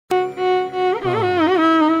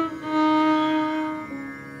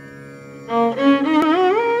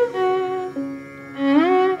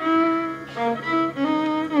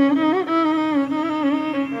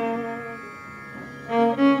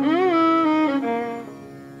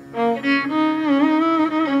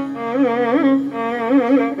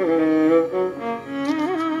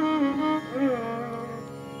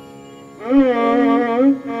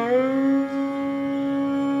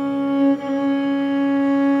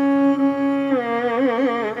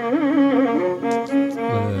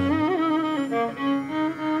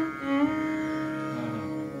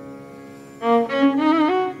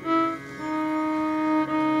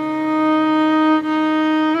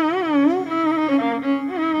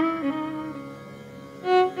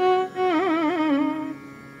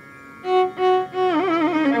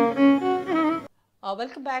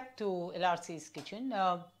back to LRC's kitchen.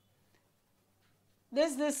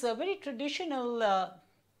 There's this very traditional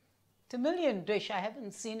Tamilian dish. I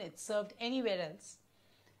haven't seen it served anywhere else.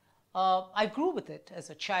 I grew with it as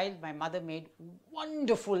a child. My mother made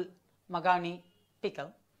wonderful Magali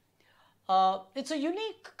pickle. It's a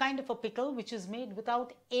unique kind of a pickle which is made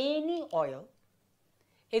without any oil.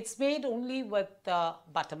 It's made only with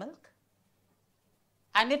buttermilk,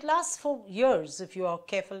 and it lasts for years if you are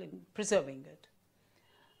careful in preserving it.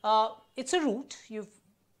 It's a root.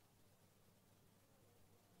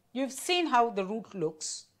 You've seen how the root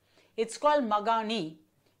looks. It's called Magani.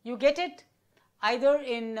 You get it either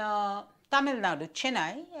in Tamil Nadu,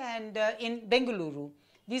 Chennai, and in Bengaluru.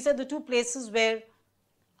 These are the two places where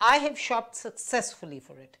I have shopped successfully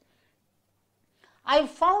for it. I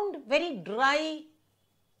found very dry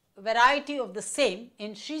variety of the same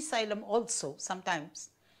in Srisailam also sometimes.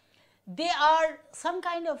 They are some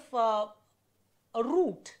kind of a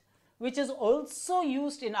root which is also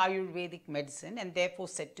used in Ayurvedic medicine and therefore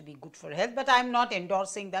said to be good for health, but I am not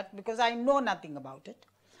endorsing that because I know nothing about it.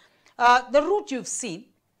 The root you've seen.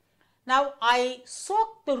 Now I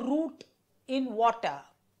soak the root in water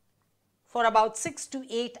for about 6 to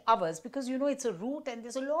 8 hours because you know it's a root and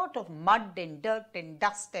there's a lot of mud and dirt and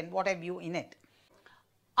dust and what have you in it.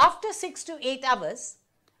 After 6 to 8 hours,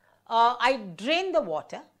 I drain the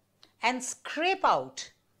water and scrape out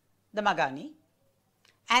the Magani,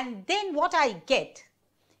 and then what I get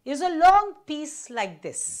is a long piece like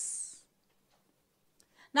this.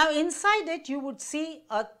 Now inside it you would see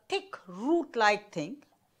a thick root like thing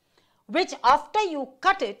which after you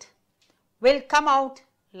cut it will come out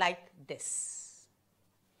like this.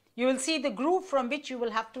 You will see the groove from which you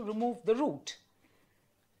will have to remove the root.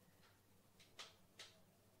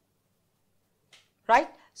 Right?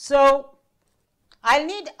 So, I will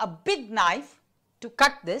need a big knife to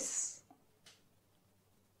cut this.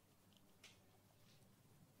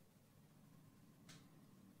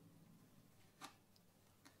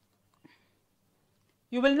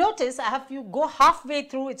 You will notice I have to go halfway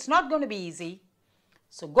through, it is not going to be easy.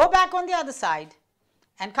 So, go back on the other side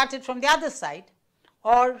and cut it from the other side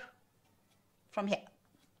or from here.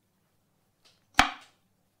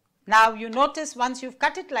 Now, you notice once you have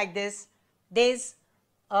cut it like this, this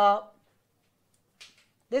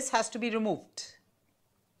has to be removed.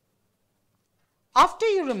 After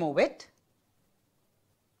you remove it,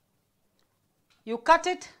 you cut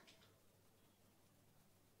it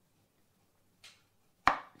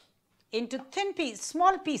into thin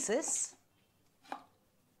small pieces .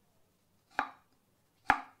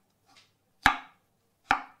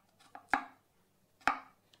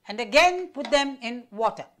 And again put them in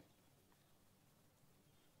water.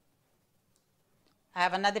 I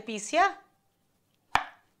have another piece here.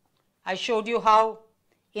 I showed you how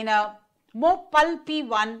in a more pulpy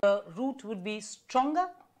one the root would be stronger.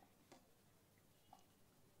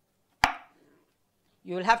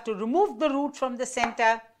 You will have to remove the root from the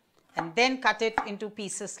center and then cut it into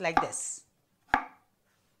pieces like this.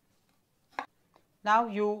 Now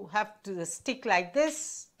you have to stick like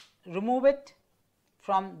this, remove it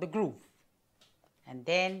from the groove, and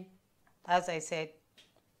then as I said,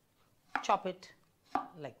 chop it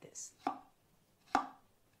like this.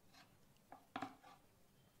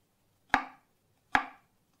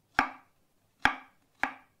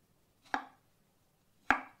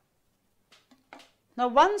 Now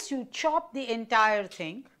once you chop the entire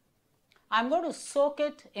thing, I am going to soak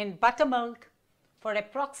it in buttermilk for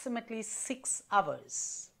approximately 6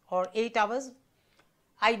 hours or 8 hours.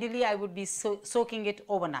 Ideally, I would be soaking it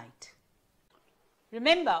overnight.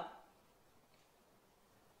 Remember,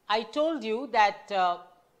 I told you that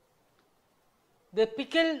the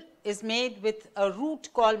pickle is made with a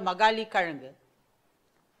root called Magali Pickle.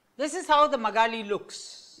 This is how the Magali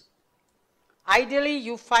looks. Ideally,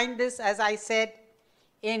 you find this, as I said,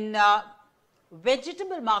 in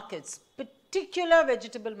vegetable markets, particular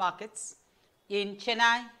vegetable markets in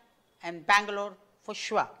Chennai and Bangalore for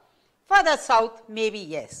sure. Further south, maybe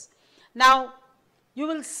yes. Now, you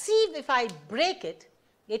will see if I break it,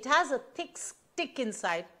 it has a thick stick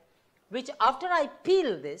inside, which after I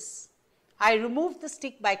peel this, I remove the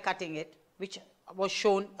stick by cutting it, which was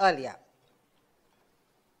shown earlier.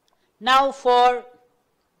 Now, for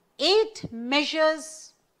 8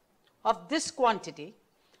 measures of this quantity,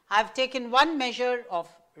 I have taken 1 measure of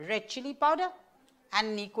red chili powder and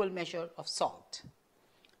an equal measure of salt.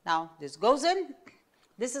 Now, this goes in.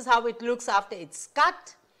 This is how it looks after it's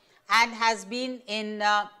cut and has been in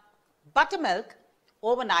buttermilk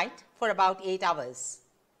overnight for about 8 hours.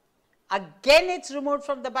 Again, it's removed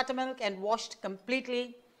from the buttermilk and washed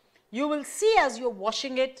completely. You will see as you're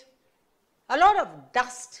washing it, a lot of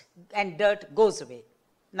dust and dirt goes away.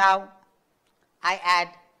 Now, I add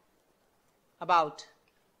about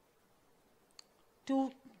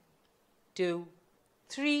 2 to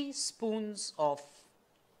 3 spoons of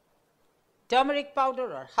turmeric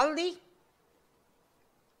powder or haldi,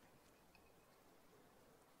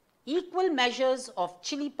 equal measures of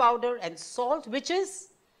chili powder and salt, which is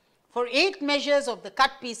for 8 measures of the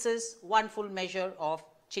cut pieces, 1 full measure of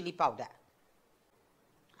chili powder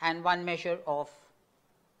and 1 measure of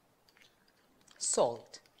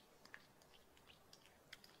salt.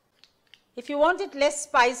 If you want it less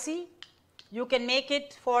spicy, you can make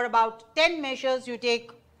it for about 10 measures. You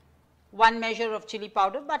take 1 measure of chili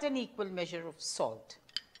powder, but an equal measure of salt.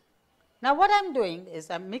 Now, what I am doing is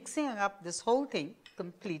I am mixing up this whole thing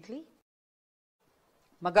completely.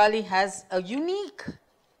 Magali has a unique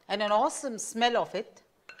and an awesome smell of it.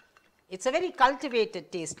 It's a very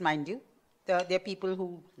cultivated taste, mind you. There are people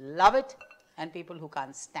who love it and people who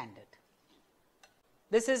can't stand it.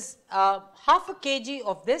 This is half a kg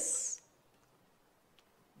of this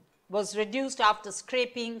was reduced after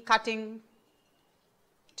scraping, cutting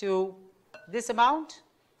to this amount,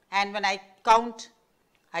 and when I count,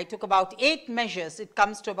 I took about 8 measures. It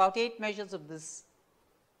comes to about 8 measures of this,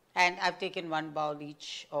 and I've taken 1 bowl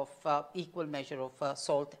each of equal measure of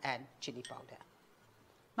salt and chili powder.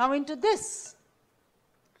 Now, into this,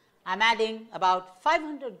 I'm adding about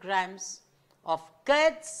 500 grams of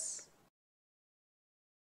curds.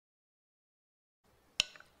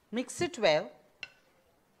 Mix it well.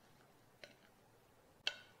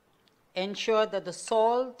 Ensure that the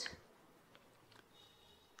salt,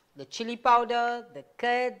 the chili powder, the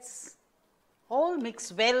curds all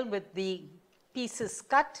mix well with the pieces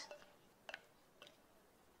cut.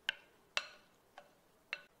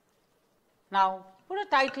 Now, put a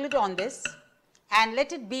tight lid on this and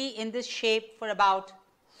let it be in this shape for about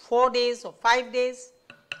 4 days or 5 days,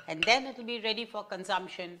 and then it will be ready for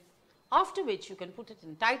consumption, after which you can put it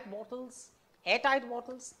in tight bottles, airtight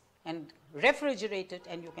bottles, and refrigerate it,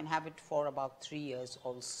 and you can have it for about 3 years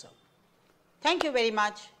also. Thank you very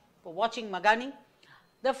much for watching Magali.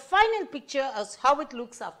 The final picture is how it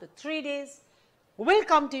looks after 3 days will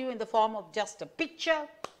come to you in the form of just a picture.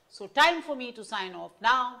 So, time for me to sign off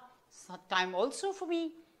now. Time also for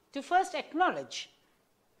me to first acknowledge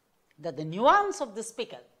that the nuance of this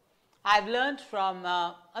pickle I have learned from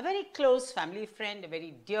a very close family friend, a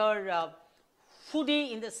very dear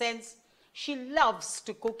foodie, in the sense she loves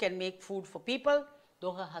to cook and make food for people,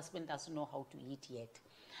 though her husband doesn't know how to eat yet.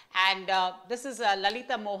 And this is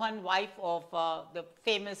Lalita Mohan, wife of the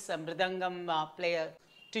famous Mridangam player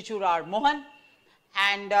Tichurar Mohan.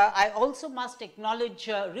 And I also must acknowledge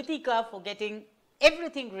Ritika for getting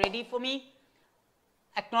everything ready for me.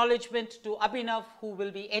 Acknowledgement to Abhinav, who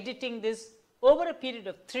will be editing this over a period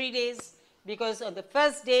of 3 days, because on the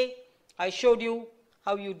first day I showed you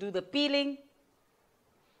how you do the peeling.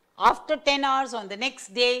 After 10 hours on the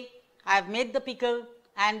next day, I have made the pickle,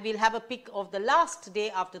 and we'll have a pic of the last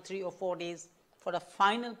day after 3 or 4 days for a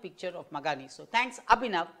final picture of Magali. So, thanks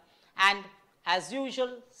Abhinav, and as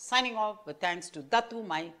usual, signing off with thanks to Datu,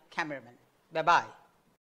 my cameraman. Bye-bye.